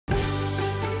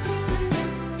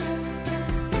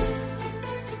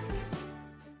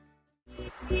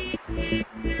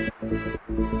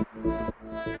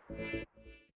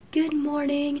Good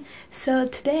morning. So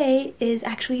today is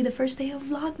actually the first day of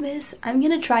Vlogmas. I'm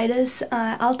gonna try this.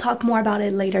 I'll talk more about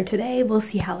it later today. We'll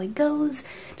see how it goes.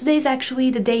 Today's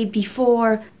actually the day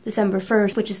before December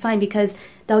 1st, which is fine because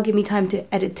that'll give me time to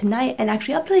edit tonight and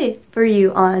actually upload it for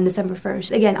you on December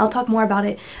 1st. Again, I'll talk more about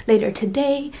it later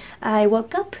today. I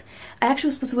woke up. I actually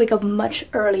was supposed to wake up much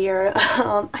earlier.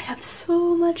 I have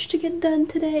so much to get done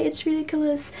today. It's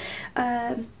ridiculous.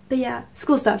 But yeah,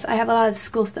 school stuff. I have a lot of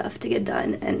school stuff to get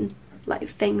done and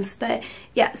life things. But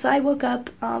yeah, so I woke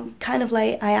up kind of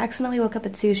late. I accidentally woke up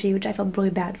at Sushi, which I felt really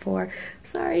bad for.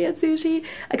 Sorry, at Sushi.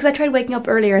 Because I tried waking up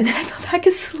earlier and then I fell back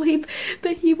asleep.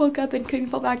 But he woke up and couldn't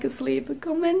fall back asleep.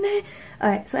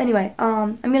 Alright, so anyway,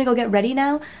 I'm gonna go get ready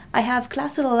now. I have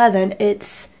class at 11.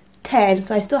 It's 10,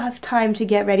 so I still have time to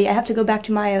get ready. I have to go back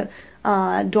to my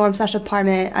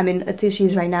dorm/apartment. I'm in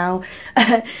Atsushi's right now.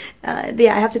 But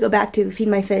yeah, I have to go back to feed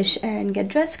my fish and get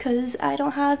dressed because I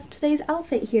don't have today's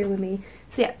outfit here with me.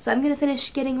 So yeah, so I'm gonna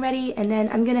finish getting ready and then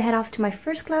I'm gonna head off to my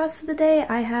first class of the day.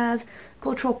 I have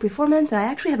cultural performance and I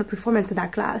actually have a performance in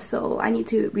that class, so I need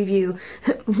to review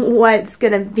what's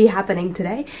gonna be happening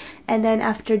today. And then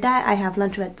after that I have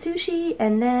lunch with Atsushi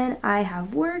and then I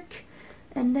have work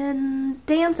and then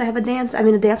dance. I have a dance. I'm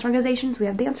in a dance organization, so we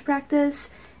have dance practice.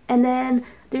 And then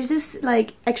there's this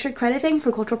like extra credit thing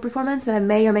for cultural performance that I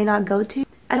may or may not go to.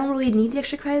 I don't really need the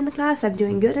extra credit in the class. I'm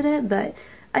doing good in it, but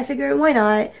I figure why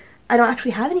not? I don't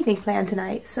actually have anything planned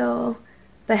tonight, so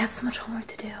but I have so much homework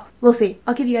to do. We'll see.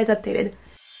 I'll keep you guys updated.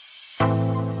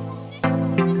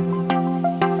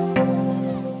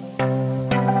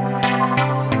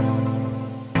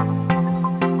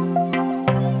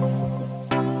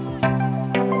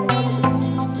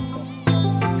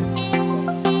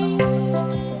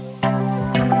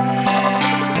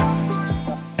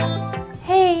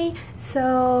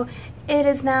 So it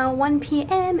is now 1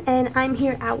 p.m. and I'm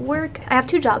here at work. I have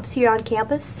two jobs here on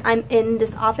campus. I'm in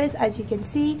this office, as you can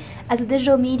see. As a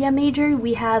digital media major,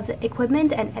 we have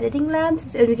equipment and editing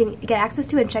labs so we can get access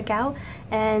to and check out.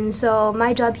 And so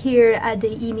my job here at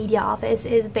the e-media office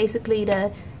is basically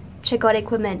to check out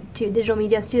equipment to digital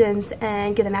media students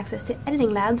and give them access to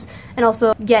editing labs and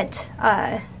also get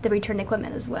the return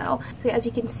equipment as well. So as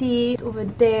you can see over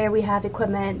there we have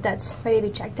equipment that's ready to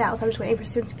be checked out, so I'm just waiting for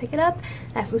students to pick it up.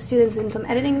 I have some students in some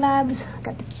editing labs. I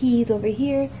got the keys over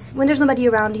here. When there's nobody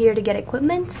around here to get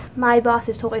equipment, my boss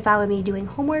is totally fine with me doing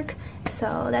homework,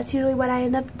 so that's usually what I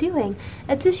end up doing.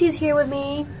 Atsushi's here with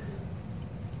me.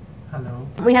 Hello.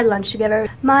 We had lunch together.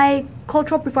 My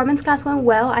cultural performance class went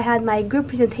well. I had my group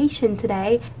presentation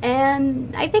today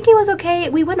and I think it was okay.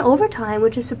 We went overtime,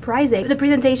 which is surprising. The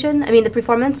presentation, I mean the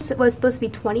performance was supposed to be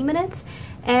 20 minutes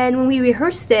and when we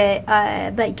rehearsed it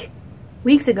like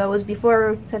weeks ago, it was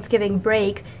before Thanksgiving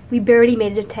break, we barely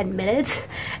made it to 10 minutes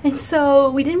and so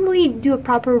we didn't really do a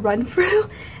proper run through,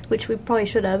 which we probably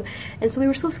should have, and so we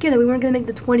were so scared that we weren't going to make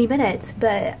the 20 minutes,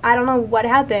 but I don't know what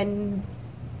happened.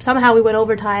 Somehow we went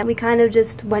overtime. We kind of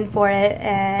just went for it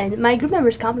and my group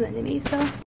members complimented me, so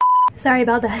sorry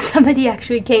about that. Somebody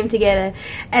actually came to get an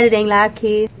editing lab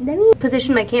key. Let me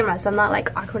position my camera so I'm not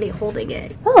like awkwardly holding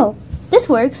it. Oh, this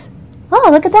works. Oh,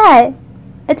 look at that.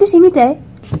 Atsushi mite.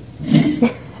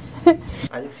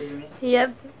 Are you feeling me?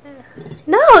 Yep.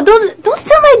 No, don't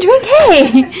steal my drink,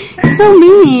 hey! So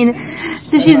mean.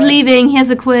 So she's leaving. He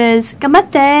has a quiz.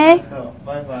 Gambatte. Oh,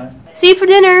 bye bye. See you for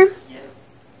dinner.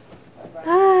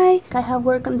 Bye. I have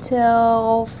work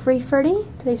until 3:30.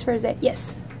 Today's Thursday.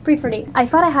 Yes, 3:30. I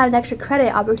thought I had an extra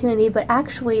credit opportunity, but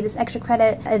actually this extra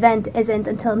credit event isn't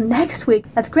until next week.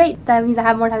 That's great. That means I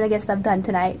have more time to get stuff done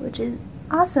tonight, which is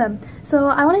awesome. So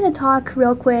I wanted to talk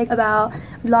real quick about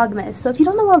Vlogmas. So if you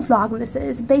don't know what Vlogmas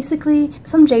is, basically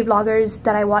some J-vloggers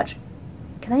that I watch.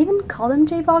 Can I even call them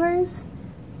J-vloggers?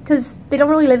 Because they don't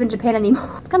really live in Japan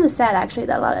anymore. It's kind of sad actually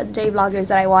that a lot of J-vloggers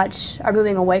that I watch are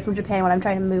moving away from Japan when I'm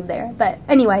trying to move there. But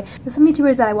anyway, there's some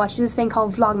YouTubers that I watch do this thing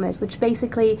called Vlogmas, which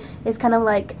basically is kind of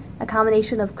like a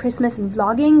combination of Christmas and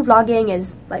vlogging. Vlogging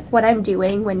is like what I'm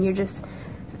doing when you're just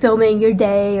filming your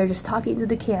day or just talking to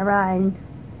the camera, and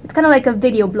it's kind of like a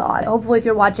video blog. Hopefully if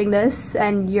you're watching this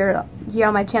and you're here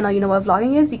on my channel, you know what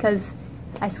vlogging is, because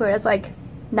I swear it's like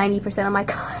 90% of my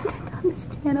content on this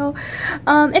channel.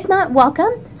 If not,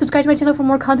 welcome. Subscribe to my channel for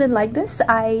more content like this.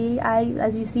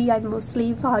 As you see, I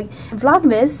mostly vlog.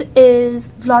 Vlogmas is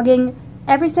vlogging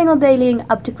every single day leading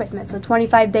up to Christmas. So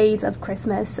 25 days of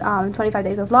Christmas, 25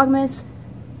 days of Vlogmas.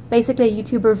 Basically, a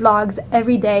YouTuber vlogs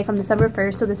every day from December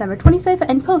 1st to December 25th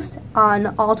and posts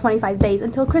on all 25 days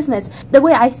until Christmas. The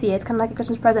way I see it, it's kind of like a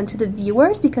Christmas present to the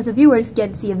viewers, because the viewers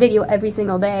get to see a video every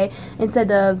single day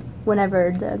instead of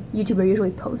whenever the YouTuber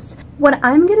usually posts. What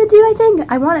I'm gonna do,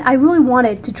 I really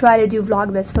wanted to try to do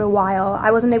Vlogmas for a while.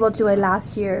 I wasn't able to do it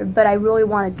last year, but I really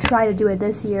want to try to do it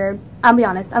this year. I'll be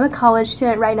honest, I'm a college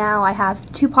student right now. I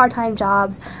have 2 part-time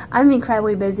jobs. I'm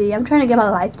incredibly busy. I'm trying to get my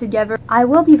life together. I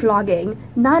will be vlogging,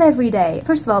 not every day.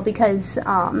 First of all, because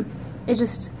it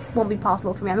just won't be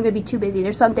possible for me. I'm gonna be too busy.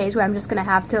 There's some days where I'm just gonna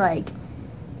have to like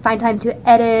find time to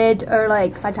edit or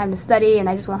like find time to study, and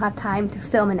I just won't have time to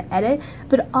film and edit.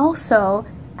 But also,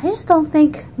 I just don't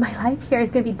think my life here is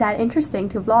going to be that interesting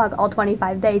to vlog all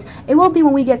 25 days. It will be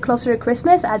when we get closer to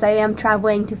Christmas, as I am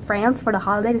traveling to France for the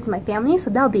holiday to see my family,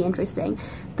 so that'll be interesting.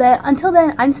 But until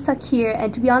then, I'm stuck here,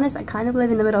 and to be honest, I kind of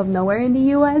live in the middle of nowhere in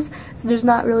the US, so there's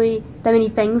not really that many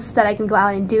things that I can go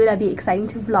out and do that'd be exciting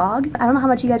to vlog. I don't know how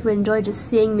much you guys would enjoy just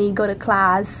seeing me go to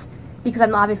class, because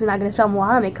I'm obviously not going to film while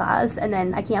I'm in class, and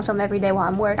then I can't film every day while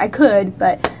I'm work. I could,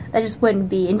 but that just wouldn't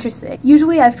be interesting.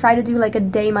 Usually I've tried to do like a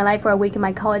day in my life or a week in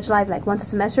my college life like once a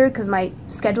semester, because my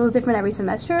schedule is different every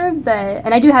semester,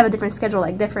 and I do have a different schedule,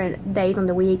 like different days on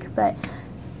the week, but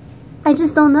I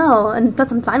just don't know. And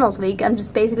plus on finals week, I'm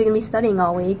just basically going to be studying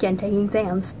all week and taking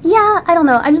exams. Yeah, I don't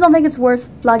know. I just don't think it's worth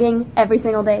vlogging every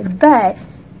single day, but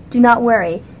do not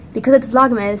worry. Because it's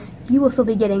Vlogmas, you will still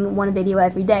be getting 1 video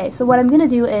every day. So what I'm gonna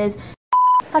do is,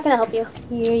 how can I help you?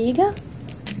 Here you go.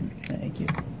 Thank you.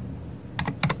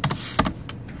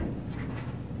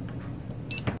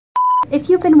 If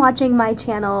you've been watching my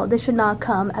channel, this should not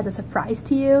come as a surprise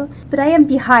to you, but I am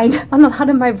behind on a lot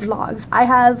of my vlogs. I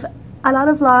have a lot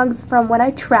of vlogs from when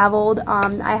I traveled.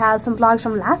 I have some vlogs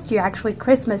from last year, actually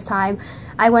Christmas time.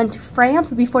 I went to France,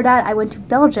 but before that I went to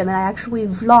Belgium, and I actually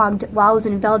vlogged while I was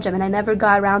in Belgium, and I never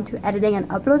got around to editing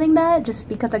and uploading that just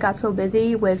because I got so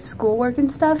busy with schoolwork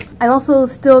and stuff. I'm also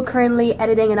still currently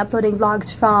editing and uploading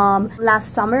vlogs from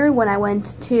last summer when I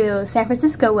went to San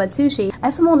Francisco with Sushi. I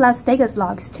have some old Las Vegas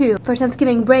vlogs too. For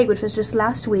Thanksgiving break, which was just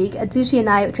last week, Sushi and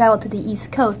I traveled to the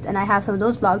East Coast, and I have some of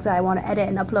those vlogs that I want to edit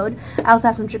and upload. I also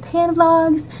have some Japan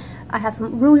vlogs. I have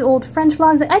some really old French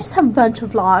vlogs. I just have a bunch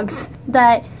of vlogs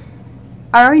that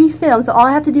are already filmed, so all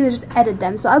I have to do is just edit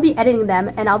them. So I'll be editing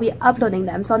them and I'll be uploading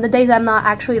them. So on the days I'm not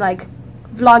actually like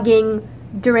vlogging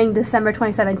during December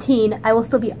 2017, I will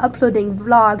still be uploading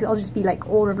vlogs. I'll just be like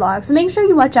older vlogs. So make sure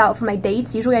you watch out for my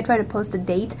dates. Usually I try to post a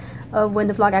date of when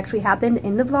the vlog actually happened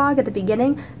in the vlog at the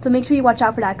beginning. So make sure you watch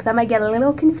out for that, because that might get a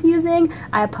little confusing.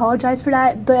 I apologize for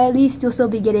that, but at least you'll still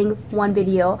be getting 1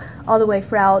 video all the way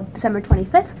throughout December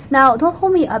 25th. Now, don't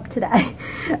hold me up to that.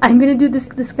 I'm gonna do this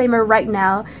disclaimer right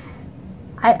now.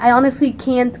 I honestly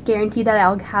can't guarantee that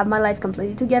I'll have my life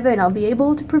completely together and I'll be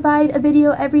able to provide a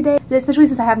video every day, especially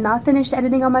since I have not finished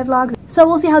editing on my vlogs. So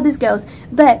we'll see how this goes.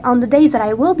 But on the days that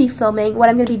I will be filming, what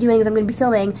I'm going to be doing is I'm going to be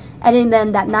filming, editing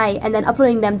them that night, and then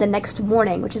uploading them the next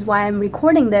morning, which is why I'm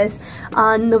recording this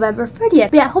on November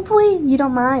 30th. But yeah, hopefully you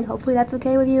don't mind. Hopefully that's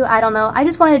okay with you. I don't know. I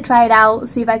just wanted to try it out,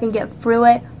 see if I can get through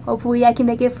it. Hopefully I can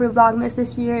make it through Vlogmas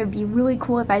this year. It'd be really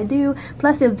cool if I do.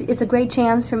 Plus it's a great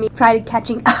chance for me to try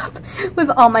catching up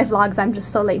with all my vlogs I'm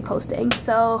just so late posting.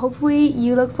 So hopefully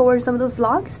you look forward to some of those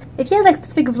vlogs. If you have like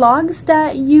specific vlogs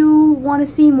that you want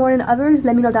to see more than others,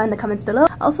 let me know down in the comments below.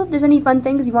 Also, if there's any fun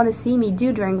things you want to see me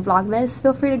do during Vlogmas,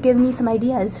 feel free to give me some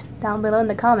ideas down below in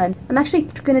the comments. I'm actually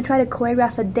going to try to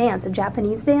choreograph a dance, a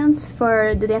Japanese dance,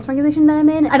 for the dance organization that I'm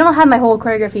in. I don't have my whole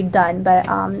choreography done, but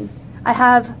I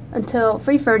have until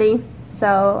 3:30,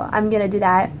 so I'm gonna do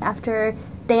that. After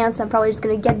dance, I'm probably just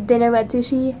gonna get dinner at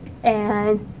Sushi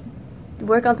and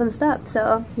work on some stuff.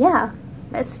 So yeah,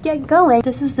 let's get going.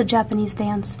 This is the Japanese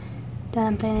dance that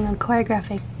I'm planning on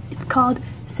choreographing. It's called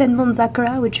Senbon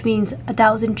Sakura, which means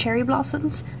 1,000 cherry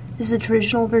blossoms. This is a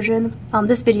traditional version.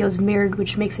 This video is mirrored,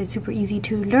 which makes it super easy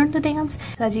to learn the dance.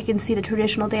 So as you can see, the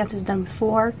traditional dance is done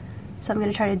before. So I'm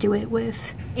going to try to do it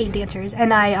with 8 dancers,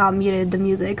 and I muted the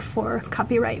music for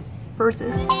copyright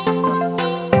purposes.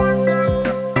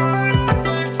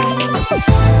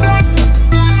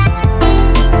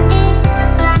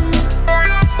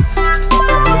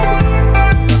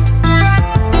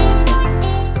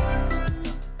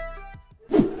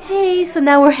 Hey, so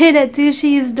now we're in at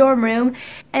Sushi's dorm room,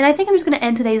 and I think I'm just going to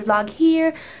end today's vlog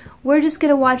here. We're just going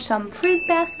to watch some Fruit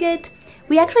Basket.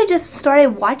 We actually just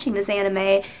started watching this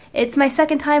anime. It's my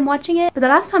 2nd time watching it, but the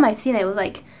last time I've seen it was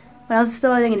like when I was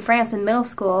still living in France in middle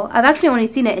school. I've actually only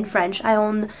seen it in French. I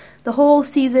own the whole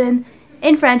season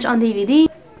in French on DVD.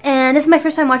 And this is my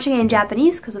first time watching it in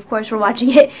Japanese, because of course we're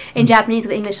watching it in Japanese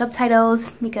with English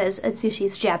subtitles, because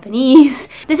Atsushi's Japanese.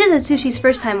 This is Atsushi's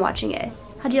first time watching it.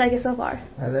 How do you like it so far?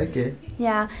 I like it.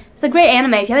 Yeah, it's a great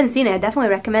anime. If you haven't seen it, I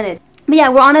definitely recommend it. But yeah,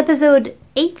 we're on episode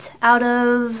 8 out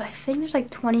of, I think there's like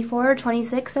 24 or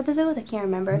 26 episodes. I can't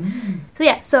remember. So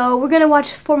yeah, so we're going to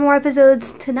watch 4 more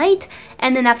episodes tonight.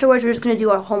 And then afterwards, we're just going to do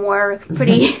our homework.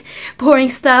 Pretty boring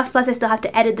stuff. Plus, I still have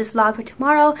to edit this vlog for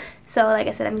tomorrow. So like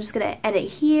I said, I'm just going to edit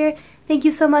here. Thank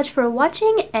you so much for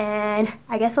watching. And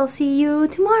I guess I'll see you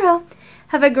tomorrow.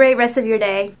 Have a great rest of your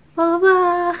day. Bye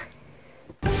bye.